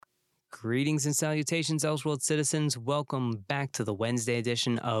Greetings and salutations, Elseworld citizens. Welcome back to the Wednesday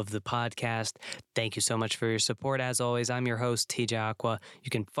edition of the podcast. Thank you so much for your support. As always, I'm your host, TJ Aqua.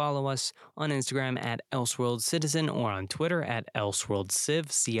 You can follow us on Instagram at Elseworld Citizen or on Twitter at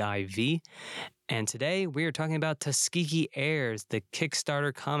ElseworldCiv, C-I-V. And today we are talking about Tuskegee Heirs, the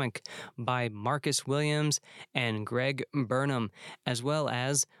Kickstarter comic by Marcus Williams and Greg Burnham, as well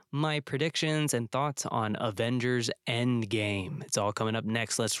as my predictions and thoughts on Avengers Endgame. It's all coming up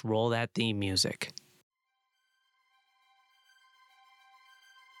next. Let's roll that theme music.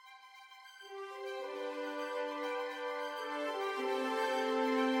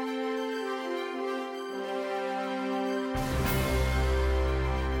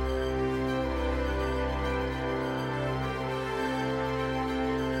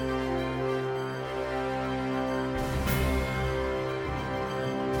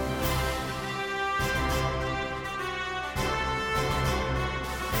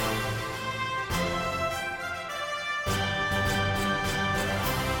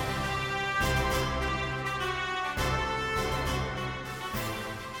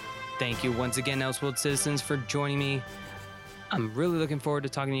 Thank you once again, Elseworld citizens, for joining me. I'm really looking forward to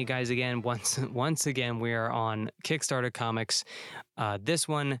talking to you guys again. Once again, we are on Kickstarter Comics. This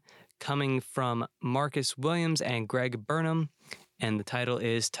one coming from Marcus Williams and Greg Burnham, and the title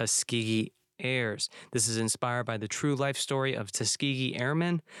is Tuskegee Heirs. This is inspired by the true life story of Tuskegee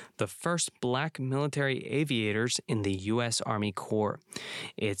Airmen, the first black military aviators in the U.S. Army Corps.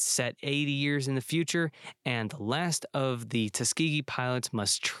 It's set 80 years in the future, and the last of the Tuskegee pilots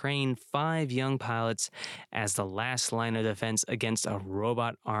must train 5 young pilots as the last line of defense against a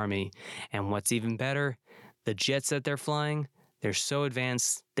robot army. And what's even better, the jets that they're flying, they're so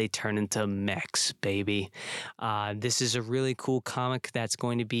advanced, they turn into mechs, baby. This is a really cool comic that's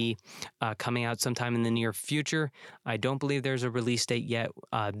going to be coming out sometime in the near future. I don't believe there's a release date yet.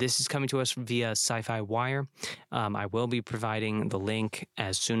 This is coming to us via Sci-Fi Wire. I will be providing the link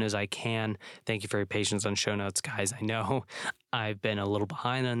as soon as I can. Thank you for your patience on show notes, guys. I know I've been a little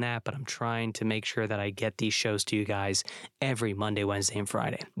behind on that, but I'm trying to make sure that I get these shows to you guys every Monday, Wednesday, and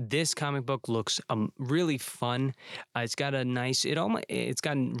Friday. This comic book looks really fun. It's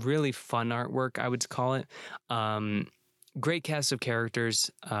got really fun artwork, I would call it. Great cast of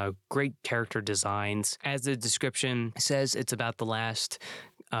characters, great character designs. As the description says, it's about the last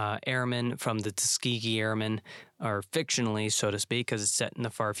airmen from the Tuskegee Airmen, or fictionally, so to speak, because it's set in the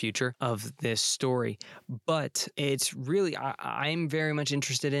far future of this story. But it's really, I'm very much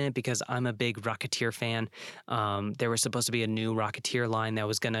interested in it because I'm a big Rocketeer fan. There was supposed to be a new Rocketeer line that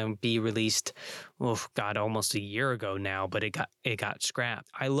was going to be released, almost a year ago now, but it got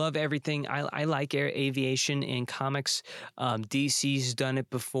scrapped. I love everything. I like aviation in comics. DC's done it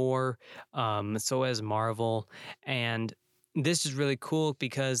before, so has Marvel, and this is really cool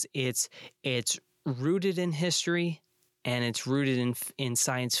because it's rooted in history and it's rooted in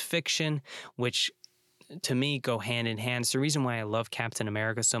science fiction, which to me go hand in hand. It's the reason why I love Captain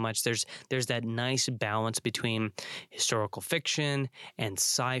America so much. There's that nice balance between historical fiction and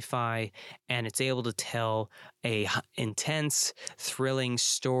sci-fi, and it's able to tell a intense, thrilling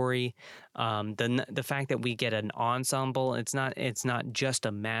story. The fact that we get an ensemble, it's not just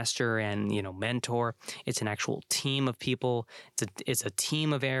a master and mentor. It's an actual team of people. It's a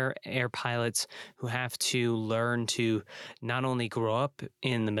team of air pilots who have to learn to not only grow up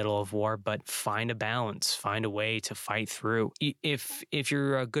in the middle of war, but find a balance, find a way to fight through. If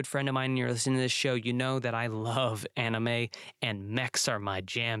you're a good friend of mine and you're listening to this show, you know that I love anime, and mechs are my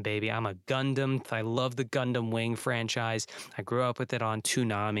jam, baby. I'm a Gundam. I love the Gundam Wing franchise. I grew up with it on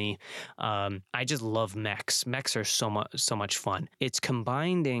Toonami. I just love mechs. Mechs are so much fun. It's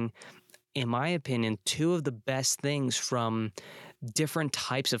combining, in my opinion, two of the best things from different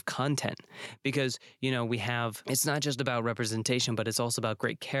types of content, because it's not just about representation, but it's also about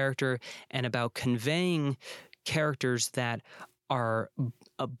great character and about conveying characters that are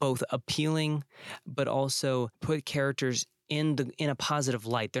both appealing, but also put characters in a positive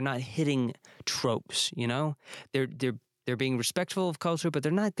light. They're not hitting tropes, They're being respectful of culture, but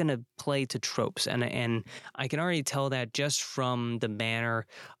they're not going to play to tropes. And I can already tell that just from the manner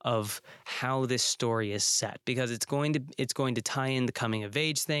of how this story is set, because it's going to tie in the coming of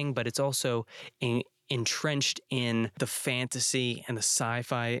age thing, but it's also entrenched in the fantasy and the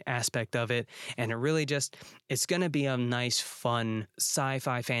sci-fi aspect of it. And it's going to be a nice, fun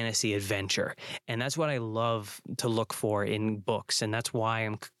sci-fi fantasy adventure. And that's what I love to look for in books. And that's why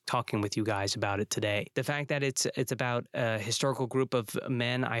I'm talking with you guys about it today. The fact that it's about a historical group of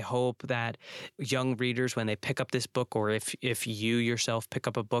men, I hope that young readers, when they pick up this book, or if you yourself pick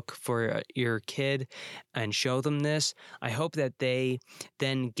up a book for your kid and show them this, I hope that they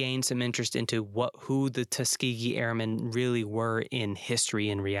then gain some interest into who the Tuskegee Airmen really were in history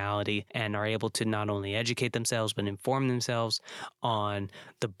and reality, and are able to not only educate themselves but inform themselves on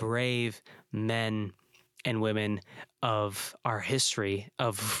the brave men and women of our history,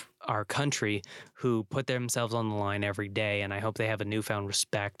 of our country, who put themselves on the line every day. And I hope they have a newfound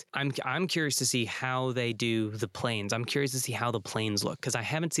respect. I'm curious to see how they do the planes. I'm curious to see how the planes look, because I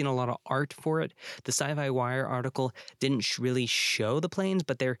haven't seen a lot of art for it. The Sci-Fi Wire article didn't really show the planes,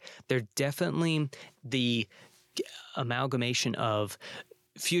 but they're definitely the amalgamation of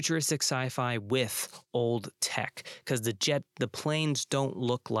futuristic sci-fi with old tech, because the planes don't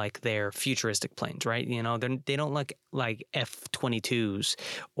look like they're futuristic planes, right? You know, they don't look like F-22s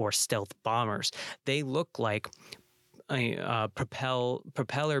or stealth bombers. They look like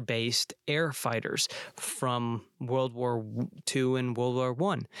propeller-based air fighters from World War II and World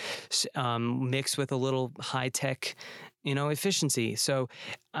War I, mixed with a little high-tech, efficiency. So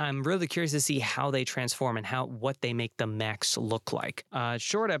I'm really curious to see how they transform and what they make the mechs look like.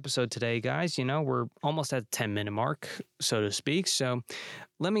 Short episode today, guys. We're almost at the 10-minute mark, so to speak. So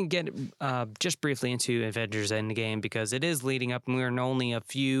let me get just briefly into Avengers Endgame, because it is leading up, and we're only a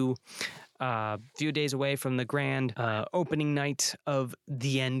few days away from the grand opening night of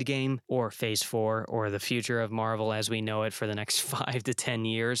the Endgame, or Phase 4, or the future of Marvel as we know it for the next 5 to 10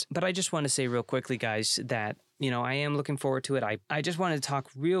 years. But I just want to say real quickly, guys, that I am looking forward to it. I just want to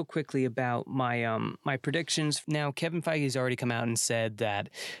talk real quickly about my predictions. Now, Kevin Feige's already come out and said that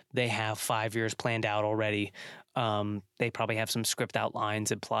they have 5 years planned out already. They probably have some script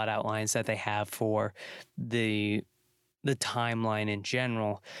outlines and plot outlines that they have for the timeline in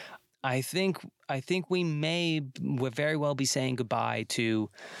general. I think we may very well be saying goodbye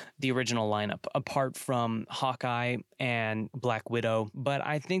to the original lineup, apart from Hawkeye and Black Widow. But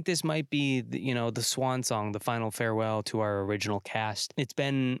I think this might be, the swan song, the final farewell to our original cast. It's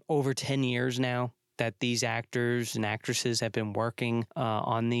been over 10 years now that these actors and actresses have been working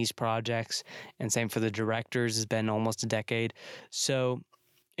on these projects, and same for the directors. It's been almost a decade. So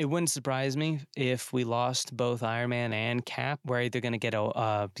it wouldn't surprise me if we lost both Iron Man and Cap. We're either going to get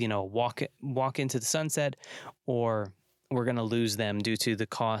walk into the sunset, or we're going to lose them due to the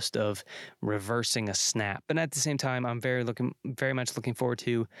cost of reversing a snap. But at the same time, I'm very much looking forward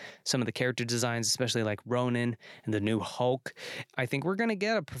to some of the character designs, especially like Ronan and the new Hulk. I think we're going to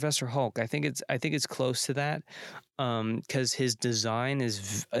get a Professor Hulk. I think it's close to that, because his design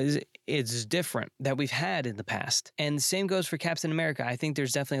is different that we've had in the past. And the same goes for Captain America. I think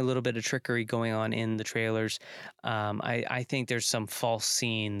there's definitely a little bit of trickery going on in the trailers. I think there's some false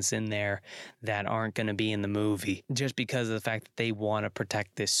scenes in there that aren't going to be in the movie, just because of the fact that they want to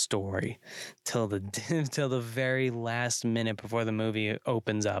protect this story till the very last minute before the movie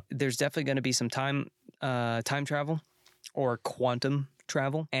opens up. There's definitely going to be some time travel, or quantum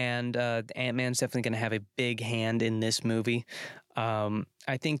travel, and Ant-Man's definitely going to have a big hand in this movie.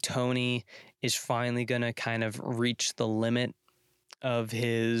 I think Tony is finally going to kind of reach the limit of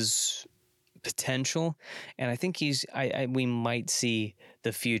his potential, and I think we might see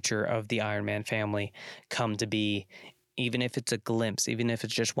the future of the Iron Man family come to be, even if it's a glimpse, even if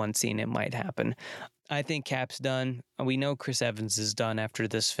it's just one scene, it might happen. I think Cap's done. We know Chris Evans is done after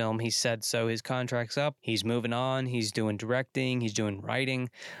this film. He said so. His contract's up. He's moving on. He's doing directing. He's doing writing.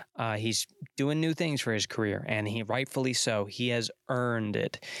 He's doing new things for his career, and he rightfully so. He has earned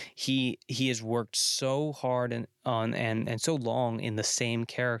it. He has worked so hard and so long in the same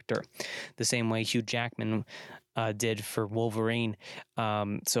character, the same way Hugh Jackman did for Wolverine.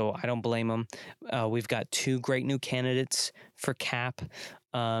 So I don't blame him. We've got 2 great new candidates for Cap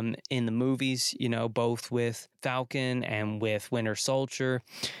in the movies, both with Falcon and with Winter Soldier.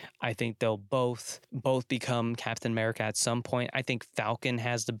 I think they'll both become Captain America at some point. I think Falcon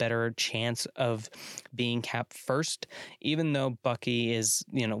has the better chance of being Cap first, even though Bucky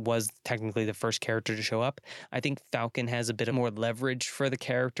was technically the first character to show up. I think Falcon has a bit of more leverage for the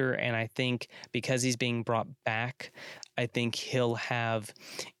character, and I think because he's being brought back, I think he'll have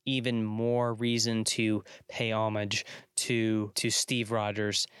even more reason to pay homage to Steve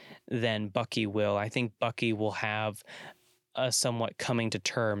Rogers than Bucky will. I think Bucky will have a somewhat coming to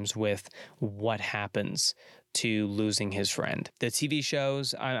terms with what happens to losing his friend. The TV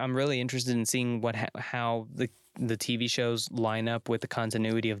shows, I'm really interested in seeing how the TV shows line up with the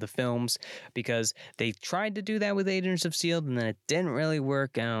continuity of the films, because they tried to do that with Agents of S.H.I.E.L.D. and then it didn't really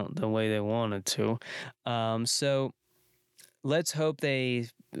work out the way they wanted to. So let's hope they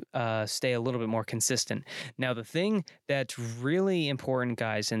stay a little bit more consistent. Now, the thing that's really important,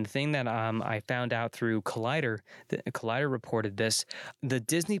 guys, and the thing that I found out through Collider, Collider reported this, the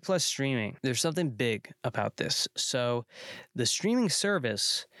Disney Plus streaming, there's something big about this. So the streaming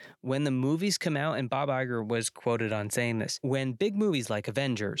service, when the movies come out, and Bob Iger was quoted on saying this, when big movies like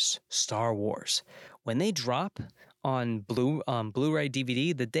Avengers, Star Wars, when they drop on Blu-ray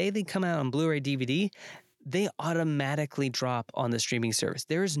DVD, the day they come out on Blu-ray DVD, they automatically drop on the streaming service.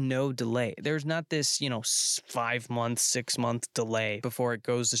 There is no delay. There's not this, 5-month, 6-month delay before it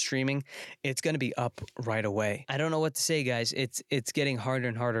goes to streaming. It's going to be up right away. I don't know what to say, guys. It's getting harder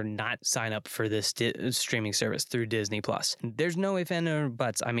and harder not sign up for this streaming service through Disney Plus. There's no if and or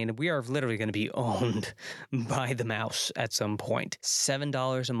buts. I mean, we are literally going to be owned by the mouse at some point.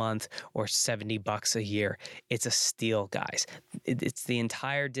 $7 a month or $70 a year. It's a steal, guys. It's the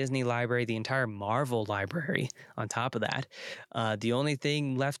entire Disney library, the entire Marvel library. On top of that, the only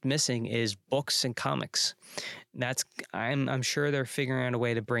thing left missing is books and comics. I'm sure they're figuring out a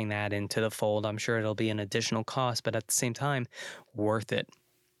way to bring that into the fold. I'm sure it'll be an additional cost, but at the same time, worth it.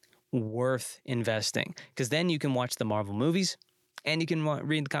 Worth investing, because then you can watch the Marvel movies and you can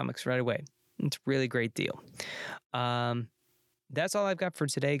read the comics right away. It's a really great deal. That's all I've got for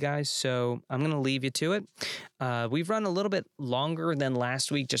today, guys. So I'm going to leave you to it. We've run a little bit longer than last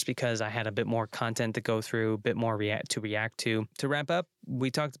week just because I had a bit more content to go through, a bit more react to. To wrap up,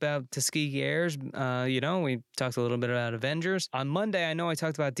 we talked about Tuskegee Heirs. We talked a little bit about Avengers. On Monday, I know I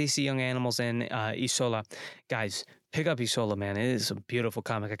talked about DC Young Animals and Isola. Guys, pick up Isola, man. It is a beautiful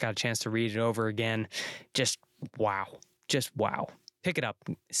comic. I got a chance to read it over again. Just wow. Pick it up.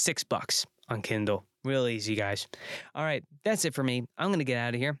 $6 on Kindle. Real easy, guys. All right, that's it for me. I'm going to get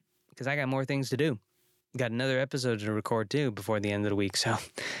out of here because I got more things to do. Got another episode to record, too, before the end of the week. So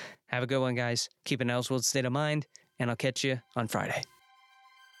have a good one, guys. Keep an Elseworld state of mind, and I'll catch you on Friday.